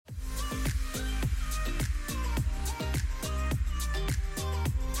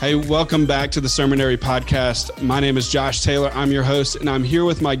Hey, welcome back to the Sermonary Podcast. My name is Josh Taylor. I'm your host, and I'm here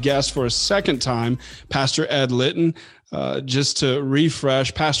with my guest for a second time, Pastor Ed Litton. Just to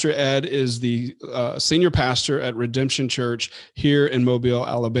refresh, Pastor Ed is the senior pastor at Redemption Church here in Mobile,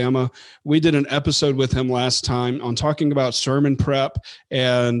 Alabama. We did an episode with him last time on talking about sermon prep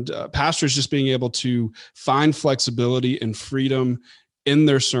and pastors just being able to find flexibility and freedom in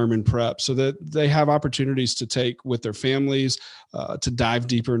their sermon prep so that they have opportunities to take with their families, to dive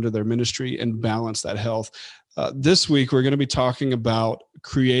deeper into their ministry and balance that health. This week, we're going to be talking about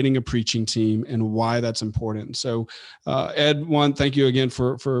creating a preaching team and why that's important. So, Ed, thank you again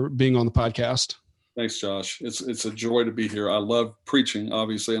for being on the podcast. Thanks, Josh. It's a joy to be here. I love preaching,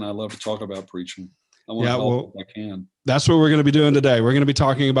 obviously, and I love to talk about preaching. I want to help if I can. That's what we're going to be doing today. We're going to be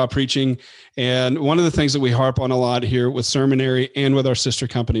talking about preaching. And one of the things that we harp on a lot here with Sermonary and with our sister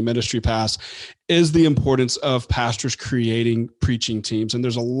company, Ministry Pass, is the importance of pastors creating preaching teams. And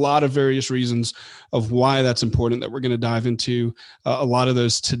there's a lot of various reasons of why that's important that we're going to dive into a lot of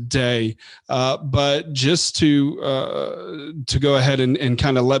those today. But just to go ahead and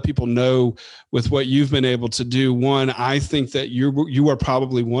kind of let people know with what you've been able to do, one, I think that you are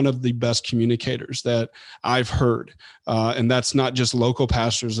probably one of the best communicators that I've heard. And that's not just local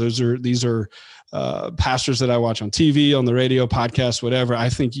pastors. These are pastors that I watch on TV, on the radio, podcast, whatever. I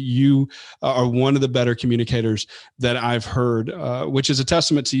think you are one of the better communicators that I've heard, which is a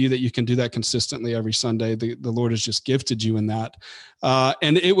testament to you that you can do that consistently every Sunday. The Lord has just gifted you in that.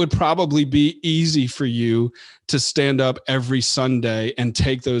 And it would probably be easy for you to stand up every Sunday and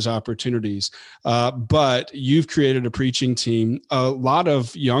take those opportunities. But you've created a preaching team, a lot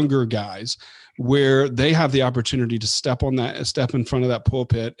of younger guys, where they have the opportunity to step in front of that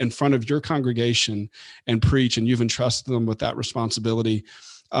pulpit in front of your congregation and preach, and you've entrusted them with that responsibility.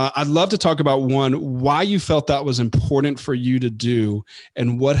 I'd love to talk about why you felt that was important for you to do,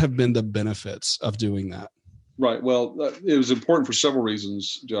 and what have been the benefits of doing that. Right. Well, it was important for several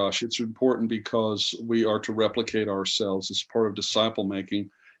reasons, Josh. It's important because we are to replicate ourselves as part of disciple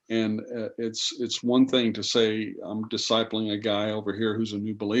making. And it's one thing to say, I'm discipling a guy over here who's a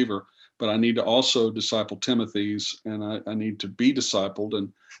new believer, but I need to also disciple Timothy's, and I need to be discipled.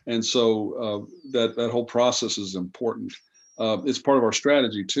 And so that whole process is important. It's part of our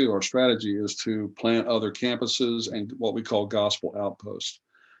strategy too. Our strategy is to plant other campuses and what we call gospel outposts.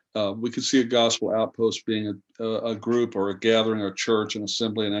 We could see a gospel outpost being a group or a gathering or a church, an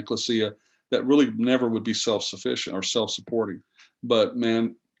assembly, an ecclesia that really never would be self-sufficient or self-supporting. But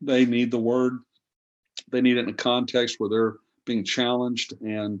man, they need the word. They need it in a context where they're being challenged.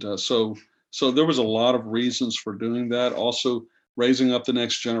 And so there was a lot of reasons for doing that. Also raising up the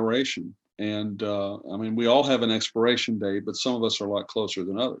next generation. And I mean, we all have an expiration date, but some of us are a lot closer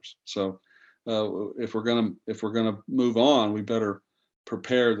than others. So if we're gonna move on, we better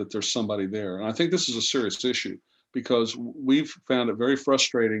prepare that there's somebody there. And I think this is a serious issue because we've found it very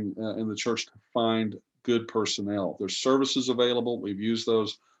frustrating in the church to find good personnel. There's services available. We've used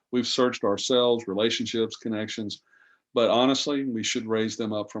those. We've searched ourselves, relationships, connections. But honestly, we should raise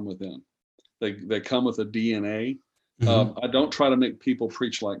them up from within. They come with a DNA. Mm-hmm. I don't try to make people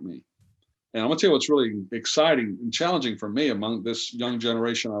preach like me. And I'm going to tell you what's really exciting and challenging for me among this young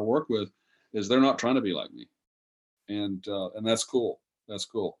generation I work with is they're not trying to be like me. And that's cool. That's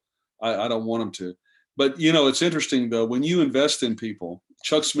cool. I don't want them to. But, it's interesting, though, when you invest in people,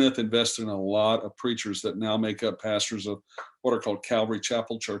 Chuck Smith invested in a lot of preachers that now make up pastors of what are called Calvary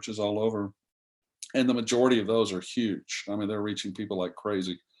Chapel churches all over. And the majority of those are huge. I mean, they're reaching people like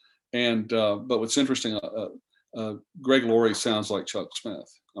crazy. And but what's interesting, Greg Laurie sounds like Chuck Smith.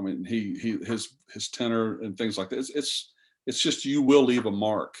 I mean, his tenor and things like that. It's just you will leave a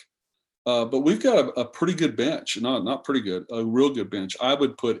mark. But we've got a pretty good bench. Not pretty good, a real good bench. I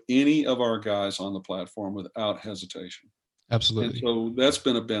would put any of our guys on the platform without hesitation. Absolutely. And so that's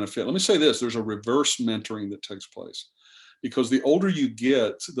been a benefit. Let me say this: there's a reverse mentoring that takes place. Because the older you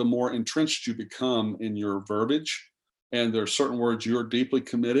get, the more entrenched you become in your verbiage. And there are certain words you're deeply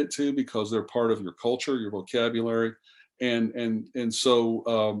committed to because they're part of your culture, your vocabulary. And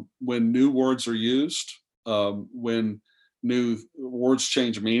so when new words are used, when new words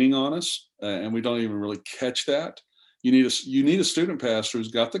change meaning on us, and we don't even really catch that, you need a student pastor who's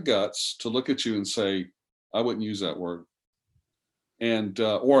got the guts to look at you and say, I wouldn't use that word. And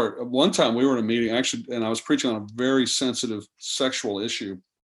or one time we were in a meeting actually, and I was preaching on a very sensitive sexual issue.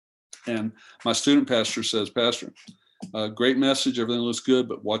 And my student pastor says, Pastor, great message, everything looks good,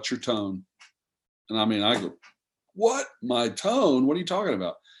 but what's your tone? And I mean, I go, what? My tone? What are you talking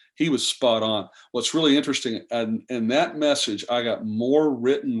about? He was spot on. What's really interesting, and that message, I got more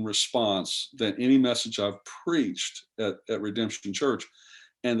written response than any message I've preached at Redemption Church.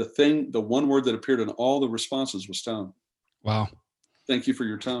 And the one word that appeared in all the responses was tone. Wow. Thank you for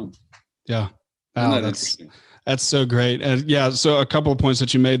your tone. Yeah. Isn't Wow, that interesting? That's so great. And yeah, so a couple of points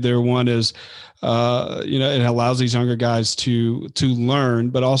that you made there. One is, it allows these younger guys to learn,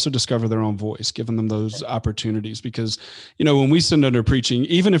 but also discover their own voice, giving them those opportunities. Because, when we sit under preaching,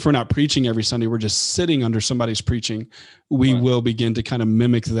 even if we're not preaching every Sunday, we're just sitting under somebody's preaching, we will begin to kind of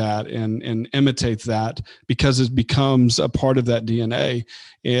mimic that and imitate that, because it becomes a part of that DNA.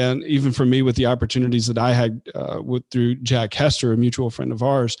 And even for me, with the opportunities that I had through Jack Hester, a mutual friend of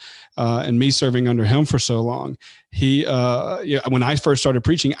ours, and me serving under him for so long, when I first started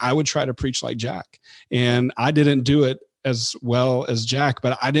preaching, I would try to preach like Jack, and I didn't do it as well as Jack,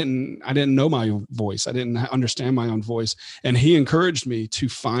 but I didn't know my voice. I didn't understand my own voice. And he encouraged me to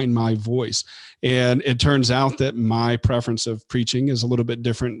find my voice. And it turns out that my preference of preaching is a little bit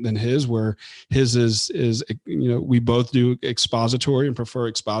different than his, where his is we both do expository and prefer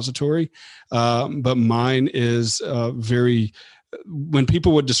expository. But mine is when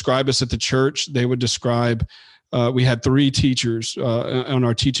people would describe us at the church, they would describe, we had 3 teachers on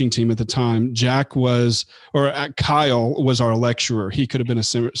our teaching team at the time. Kyle was our lecturer. He could have been a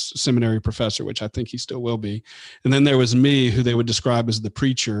seminary professor, which I think he still will be. And then there was me, who they would describe as the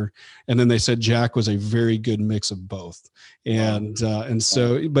preacher. And then they said Jack was a very good mix of both. And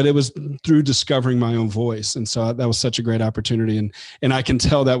so, but it was through discovering my own voice. And so that was such a great opportunity. And I can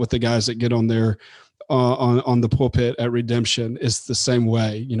tell that with the guys that get on there, on the pulpit at Redemption, is the same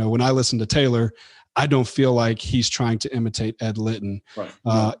way. When I listen to Taylor, I don't feel like he's trying to imitate Ed Litton.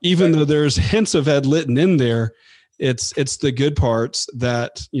 Right. Even though there's hints of Ed Litton in there, it's the good parts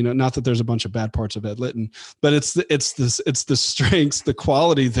that, not that there's a bunch of bad parts of Ed Litton, but it's the strengths, the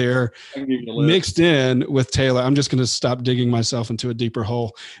quality there mixed in with Taylor. I'm just going to stop digging myself into a deeper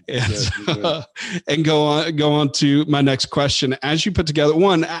hole and go on to my next question. As you put together,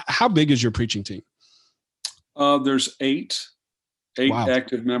 one, how big is your preaching team? There's eight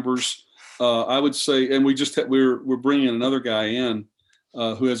active members. I would say, and we're bringing another guy in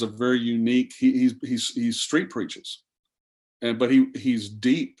who has a very unique. He's street preaches, but he's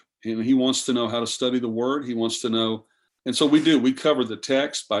deep, and he wants to know how to study the Word. He wants to know, and so we cover the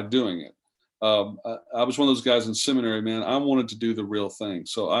text by doing it. I was one of those guys in seminary, man. I wanted to do the real thing,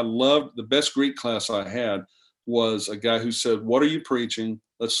 so I loved the best Greek class I had was a guy who said, "What are you preaching?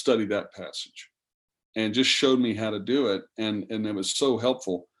 Let's study that passage," and just showed me how to do it, and it was so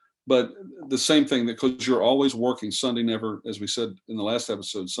helpful. But the same thing, that because you're always working, Sunday never, as we said in the last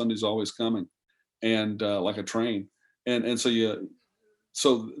episode, Sunday's always coming, and like a train, and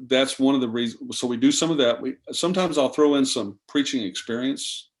so that's one of the reasons. So we do some of that. Sometimes I'll throw in some preaching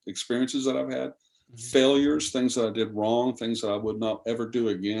experiences that I've had, failures, things that I did wrong, things that I would not ever do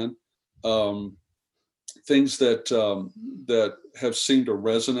again, things that have seemed to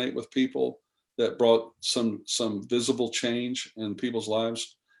resonate with people, that brought some visible change in people's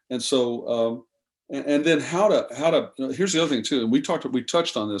lives. And so, and then how to, here's the other thing too. And we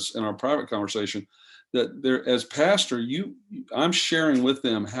touched on this in our private conversation, that there, as pastor, I'm sharing with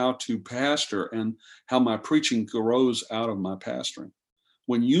them how to pastor and how my preaching grows out of my pastoring.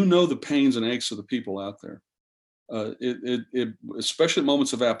 When you know the pains and aches of the people out there, it especially at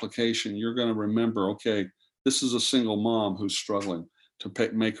moments of application, you're going to remember, okay, this is a single mom who's struggling to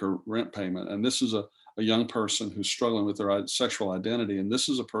make her rent payment. And this is a young person who's struggling with their sexual identity. And this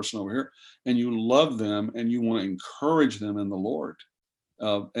is a person over here, and you love them and you want to encourage them in the Lord.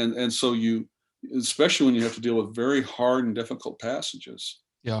 And so you, especially when you have to deal with very hard and difficult passages,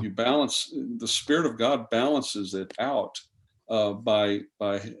 you balance, the Spirit of God balances it out by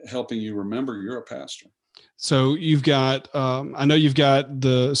helping you remember you're a pastor. So you've got, I know you've got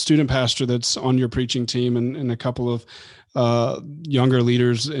the student pastor that's on your preaching team, and a couple of younger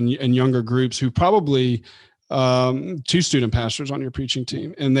leaders and younger groups who probably 2 student pastors on your preaching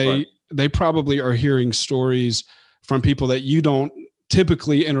team, and they probably are hearing stories from people that you don't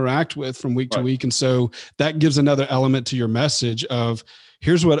typically interact with from week to week. And so that gives another element to your message of,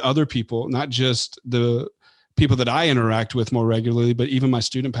 here's what other people, not just the people that I interact with more regularly, but even my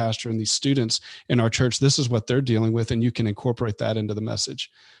student pastor and these students in our church, this is what they're dealing with. And you can incorporate that into the message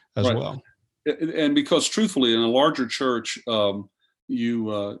as well. And because truthfully, in a larger church, I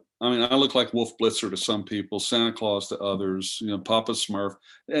look like Wolf Blitzer to some people, Santa Claus to others, Papa Smurf,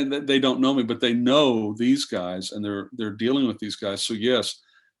 and they don't know me, but they know these guys, and they're dealing with these guys. So yes,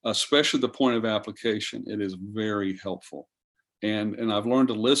 especially the point of application, it is very helpful. And I've learned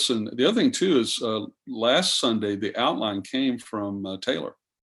to listen. The other thing too is last Sunday, the outline came from Taylor,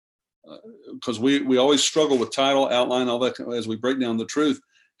 because we always struggle with title, outline, all that as we break down the truth.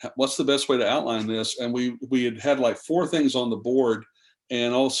 What's the best way to outline this? And we had like 4 things on the board,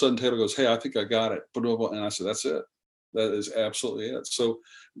 And all of a sudden Taylor goes, "Hey, I think I got it." And I said, "That's it. That is absolutely it." So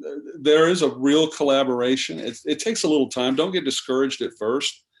there is a real collaboration. It takes a little time. Don't get discouraged at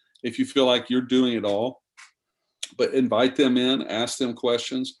first if you feel like you're doing it all, but invite them in, ask them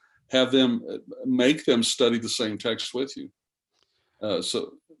questions, have them, make them study the same text with you.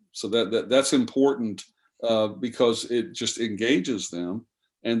 So that's important because it just engages them,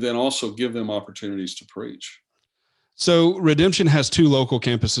 and then also give them opportunities to preach. So Redemption has 2 local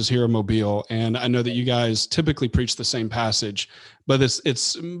campuses here in Mobile, and I know that you guys typically preach the same passage, but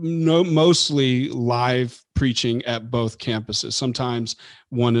it's mostly live preaching at both campuses. Sometimes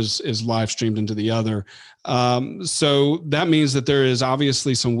one is live streamed into the other. So that means that there is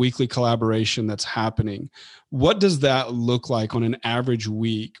obviously some weekly collaboration that's happening. What does that look like on an average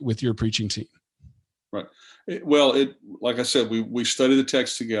week with your preaching team? Right. Well, like I said, we study the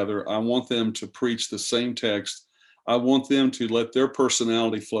text together. I want them to preach the same text. I want them to let their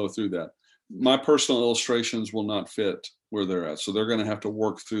personality flow through that. My personal illustrations will not fit where they're at. So they're going to have to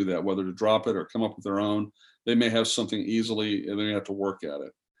work through that, whether to drop it or come up with their own. They may have something easily and they have to work at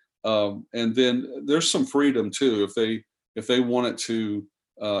it. And then there's some freedom too. If they wanted to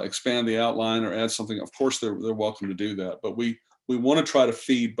expand the outline or add something, of course they're welcome to do that. But we want to try to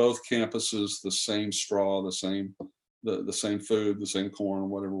feed both campuses the same straw, the same food, the same corn,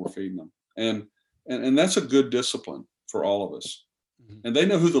 whatever we're feeding them. And that's a good discipline for all of us. Mm-hmm. And they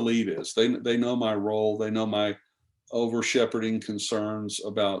know who the lead is. They know my role. They know my over shepherding concerns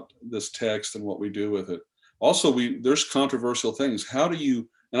about this text and what we do with it. Also, there's controversial things. And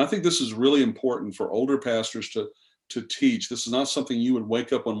I think this is really important for older pastors to teach. This is not something you would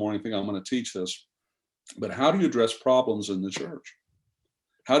wake up one morning and think, I'm going to teach this. But how do you address problems in the church?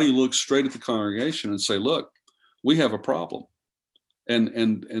 How do you look straight at the congregation and say, look, we have a problem?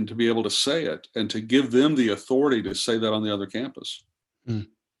 And to be able to say it and to give them the authority to say that on the other campus.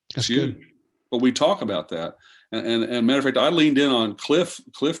 That's good. But we talk about that. And matter of fact, I leaned in on Cliff.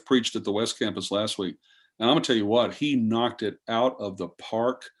 Cliff preached at the West Campus last week. And I'm going to tell you what, he knocked it out of the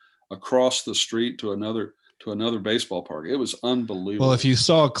park across the street to another baseball park. It was unbelievable. Well, if you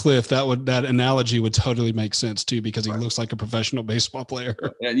saw Cliff, that analogy would totally make sense too, because he looks like a professional baseball player.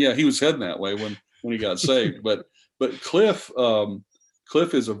 And yeah, he was heading that way when he got saved. But Cliff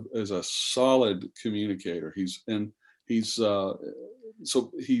is a solid communicator. He's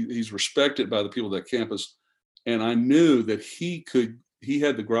respected by the people at that campus. And I knew that he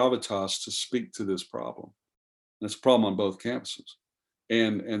had the gravitas to speak to this problem. That's a problem on both campuses.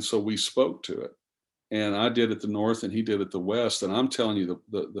 And so we spoke to it. And I did at the North and he did at the West. And I'm telling you,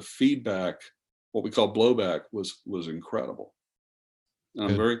 the feedback, what we call blowback, was incredible. And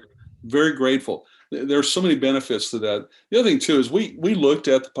I'm very, very grateful. There's so many benefits to that. The other thing too is we looked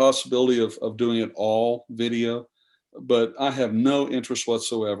at the possibility of doing it all video, but I have no interest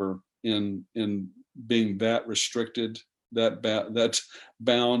whatsoever in being that restricted, that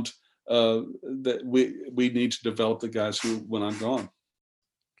bound. That we need to develop the guys who, when I'm gone.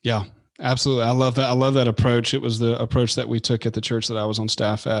 Yeah, absolutely. I love that. I love that approach. It was the approach that we took at the church that I was on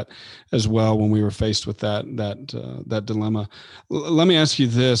staff at as well when we were faced with that dilemma. Let me ask you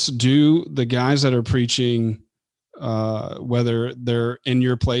this: do the guys that are preaching, whether they're in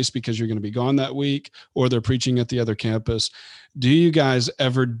your place because you're going to be gone that week, or they're preaching at the other campus, do you guys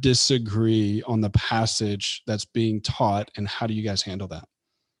ever disagree on the passage that's being taught, and how do you guys handle that?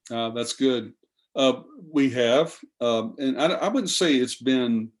 That's good. We have, and I wouldn't say it's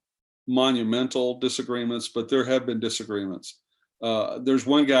been monumental disagreements, but there have been disagreements. There's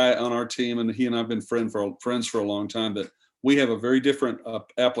one guy on our team, and he and I've been friends for a long time, that we have a very different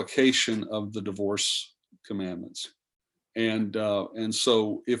application of the divorce commandments. And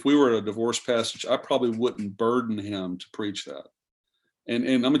so if we were at a divorce passage, I probably wouldn't burden him to preach that. And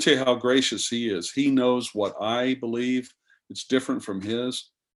I'm going to tell you how gracious he is. He knows what I believe. It's different from his,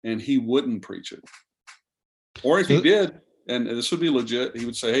 and he wouldn't preach it. Or if he did, and this would be legit, he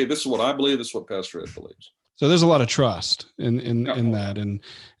would say, hey, this is what I believe. This is what Pastor Ed believes. So there's a lot of trust in that and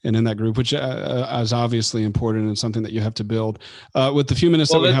in that group, which is obviously important and something that you have to build. With the few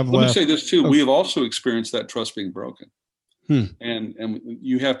minutes that we have left. Let me say this too. We have also experienced that trust being broken. And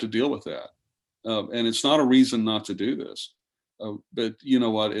you have to deal with that. And it's not a reason not to do this. But you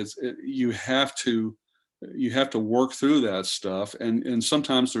know what? You have to work through that stuff. And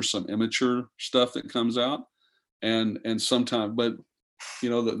sometimes there's some immature stuff that comes out. And sometimes, but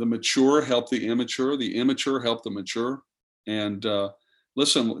you know, the mature help the immature help the mature. And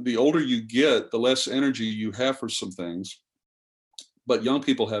listen, the older you get, the less energy you have for some things. But young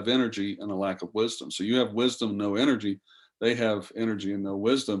people have energy and a lack of wisdom. So you have wisdom, no energy. they have energy and no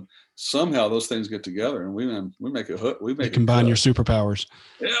wisdom. Somehow those things get together, and we make a hook. We make combine your superpowers.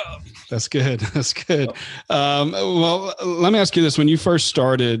 Yeah, that's good. That's good. Well, let me ask you this: when you first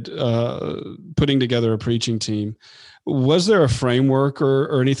started putting together a preaching team, was there a framework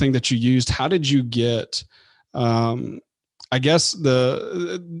or anything that you used? How did you get, I guess,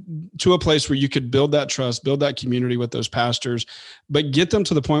 to a place where you could build that trust, build that community with those pastors, but get them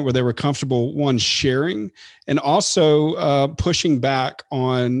to the point where they were comfortable, one, sharing, and also pushing back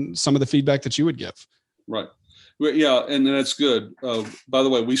on some of the feedback that you would give? Right. Well, yeah, and that's good. By the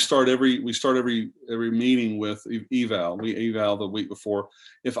way, we start every meeting with eval. We eval the week before.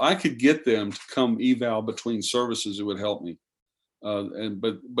 If I could get them to come eval between services, it would help me.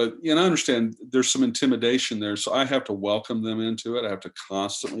 But I understand there's some intimidation there, so I have to welcome them into it. I have to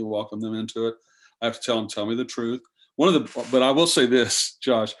constantly welcome them into it. I have to tell me the truth. But I will say this,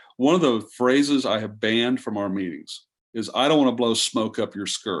 Josh, one of the phrases I have banned from our meetings is, I don't want to blow smoke up your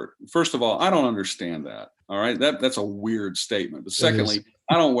skirt. First of all, I don't understand that. All right. That's a weird statement. But secondly,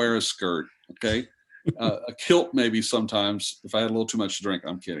 I don't wear a skirt. Okay. A kilt, maybe sometimes if I had a little too much to drink.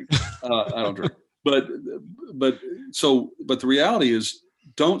 I'm kidding. I don't drink. But the reality is,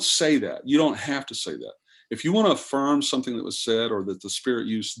 don't say that. You don't have to say that. If you want to affirm something that was said or that the Spirit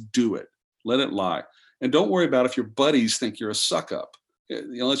used, do it. Let it lie. And don't worry about if your buddies think you're a suck up.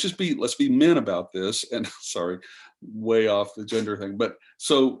 Let's be men about this. And sorry, way off the gender thing. But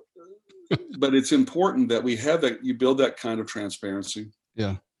it's important that we have that, you build that kind of transparency.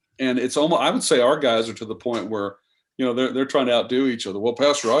 Yeah. And it's almost, I would say our guys are to the point where, they're trying to outdo each other. Well,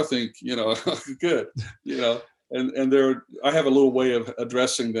 Pastor, I think, good, and I have a little way of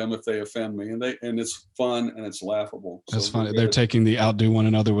addressing them if they offend me, and it's fun and it's laughable. That's funny. They're taking the outdo one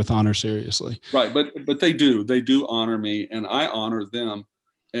another with honor seriously. Right. But they do honor me, and I honor them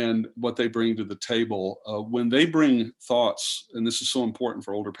and what they bring to the table. When they bring thoughts, and this is so important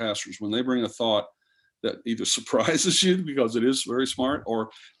for older pastors, when they bring a thought that either surprises you because it is very smart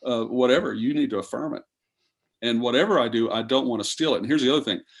or whatever, you need to affirm it. And whatever I do, I don't want to steal it. And here's the other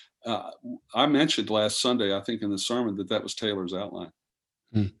thing. I mentioned last Sunday, I think in the sermon, that was Taylor's outline.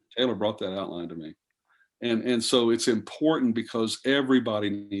 Taylor brought that outline to me. And so it's important because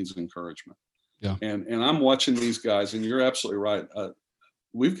everybody needs encouragement. Yeah. And I'm watching these guys, and you're absolutely right.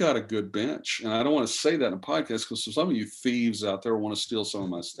 We've got a good bench. And I don't want to say that in a podcast because some of you thieves out there want to steal some of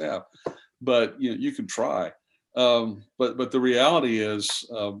my staff. But you can try. But the reality is,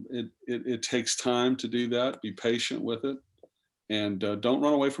 it takes time to do that. Be patient with it, and don't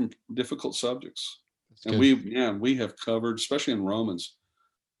run away from difficult subjects. That's and we have covered, especially in Romans,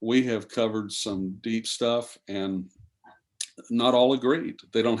 we have covered some deep stuff, and not all agreed.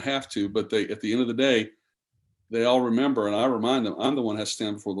 They don't have to, but at the end of the day, they all remember, and I remind them, I'm the one that has to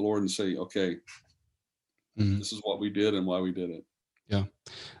stand before the Lord and say, okay, this is what we did and why we did it. Yeah,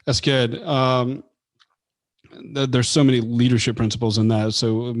 that's good. There's so many leadership principles in that.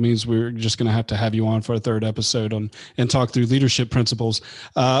 So it means we're just going to have you on for a third episode and talk through leadership principles.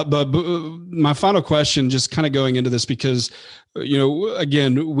 But my final question, just kind of going into this, because,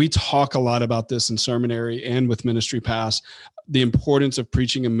 again, we talk a lot about this in seminary and with Ministry Pass, the importance of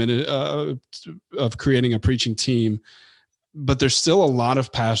preaching of creating a preaching team. But there's still a lot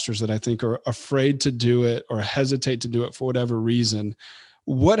of pastors that I think are afraid to do it or hesitate to do it for whatever reason.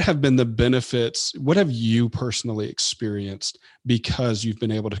 What have been the benefits? What have you personally experienced because you've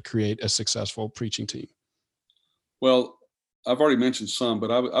been able to create a successful preaching team? Well, I've already mentioned some, but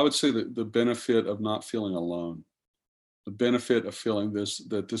I would say that the benefit of not feeling alone, the benefit of feeling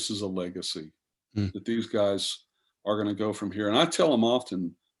that this is a legacy, that these guys are going to go from here. And I tell them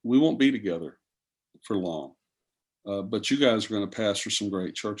often, we won't be together for long, but you guys are going to pastor some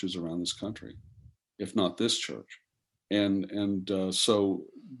great churches around this country, if not this church. And so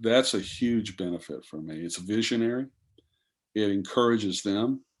that's a huge benefit for me. It's visionary. It encourages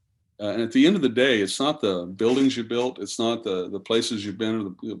them. And at the end of the day, it's not the buildings you built. It's not the places you've been or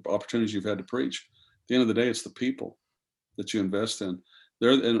the opportunities you've had to preach. At the end of the day, it's the people that you invest in.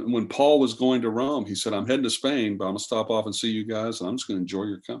 And when Paul was going to Rome, he said, I'm heading to Spain, but I'm going to stop off and see you guys. And I'm just going to enjoy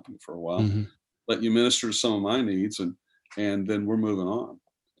your company for a while, let you minister to some of my needs. And then we're moving on.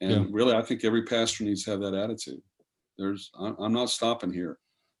 And really, I think every pastor needs to have that attitude. I'm not stopping here.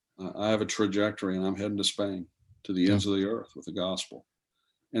 I have a trajectory, and I'm heading to Spain, to the ends of the earth with the gospel.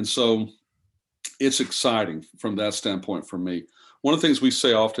 And so it's exciting from that standpoint for me. One of the things we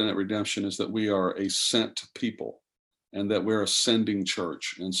say often at Redemption is that we are a sent people and that we're a sending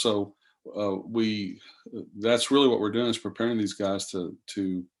church. And so that's really what we're doing, is preparing these guys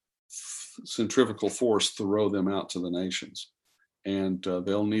to centrifugal force throw them out to the nations. and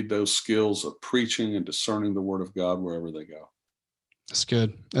they'll need those skills of preaching and discerning the Word of God wherever they go. That's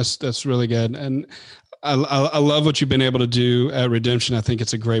good. That's really good. And I love what you've been able to do at Redemption. I think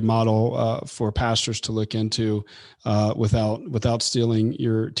it's a great model for pastors to look into without stealing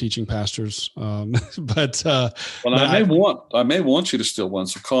your teaching pastors. But I may want you to steal one.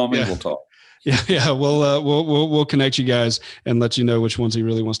 So call me. Yeah. We'll talk. Yeah. We'll connect you guys and let you know which ones he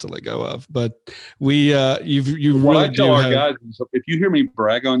really wants to let go of. But you what really I tell our guys is, if you hear me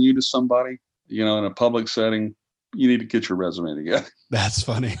brag on you to somebody, in a public setting, you need to get your resume together. That's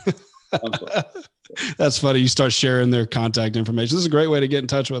funny. That's funny. You start sharing their contact information. This is a great way to get in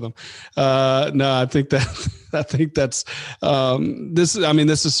touch with them. No, I think that's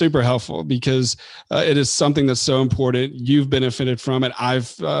this is super helpful because it is something that's so important. You've benefited from it.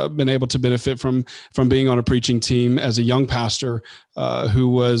 I've been able to benefit from being on a preaching team as a young pastor who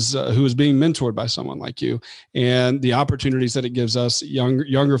was being mentored by someone like you, and the opportunities that it gives us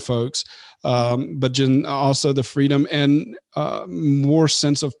younger folks. But also the freedom and more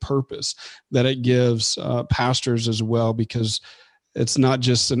sense of purpose that it gives pastors as well, because it's not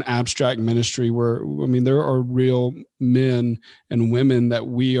just an abstract ministry where, there are real men and women that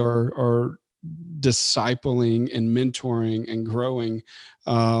we are discipling and mentoring and growing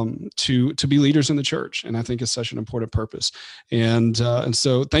to be leaders in the church. And I think it's such an important purpose. And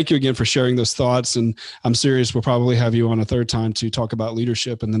so thank you again for sharing those thoughts. And I'm serious, we'll probably have you on a third time to talk about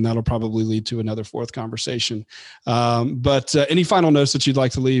leadership, and then that'll probably lead to another fourth conversation. But any final notes that you'd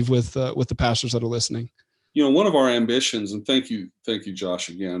like to leave with the pastors that are listening? One of our ambitions, and thank you, Josh,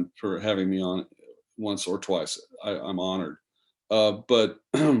 again for having me on once or twice. I'm honored. But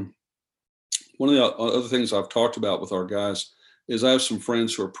one of the other things I've talked about with our guys is I have some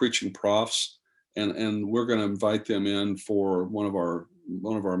friends who are preaching profs, and we're going to invite them in for one of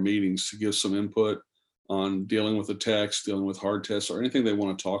our meetings to give some input on dealing with the text, dealing with hard tests, or anything they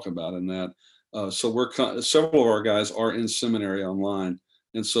want to talk about in that. So several of our guys are in seminary online,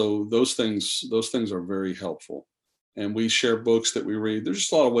 and so those things are very helpful. And we share books that we read. There's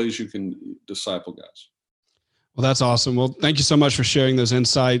just a lot of ways you can disciple guys. Well, that's awesome. Well, thank you so much for sharing those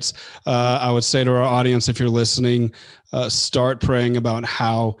insights. I would say to our audience, if you're listening, start praying about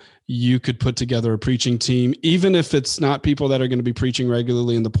how you could put together a preaching team, even if it's not people that are going to be preaching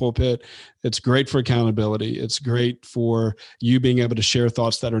regularly in the pulpit. It's great for accountability. It's great for you being able to share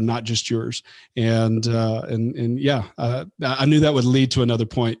thoughts that are not just yours. And I knew that would lead to another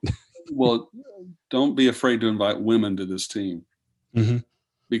point. Well, don't be afraid to invite women to this team. Mm-hmm.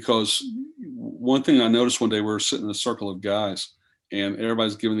 Because one thing I noticed one day, we were sitting in a circle of guys and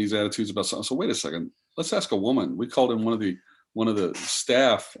everybody's giving these attitudes about something. So wait a second, let's ask a woman. We called in one of the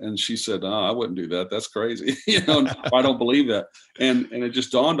staff, and she said, "No, I wouldn't do that. That's crazy." I don't believe that. And it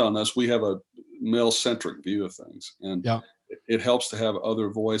just dawned on us, we have a male centric view of things, and it helps to have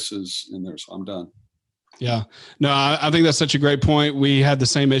other voices in there. So I'm done. Yeah, no, I think that's such a great point. We had the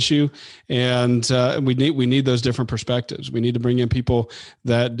same issue, and we need those different perspectives. We need to bring in people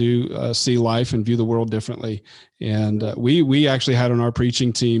that do see life and view the world differently. And we actually had on our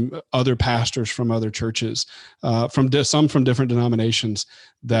preaching team other pastors from other churches, some from different denominations,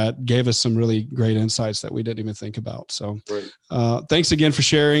 that gave us some really great insights that we didn't even think about. So thanks again for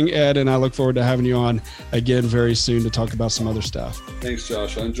sharing, Ed, and I look forward to having you on again very soon to talk about some other stuff. Thanks,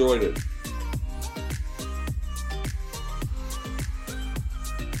 Josh. I enjoyed it.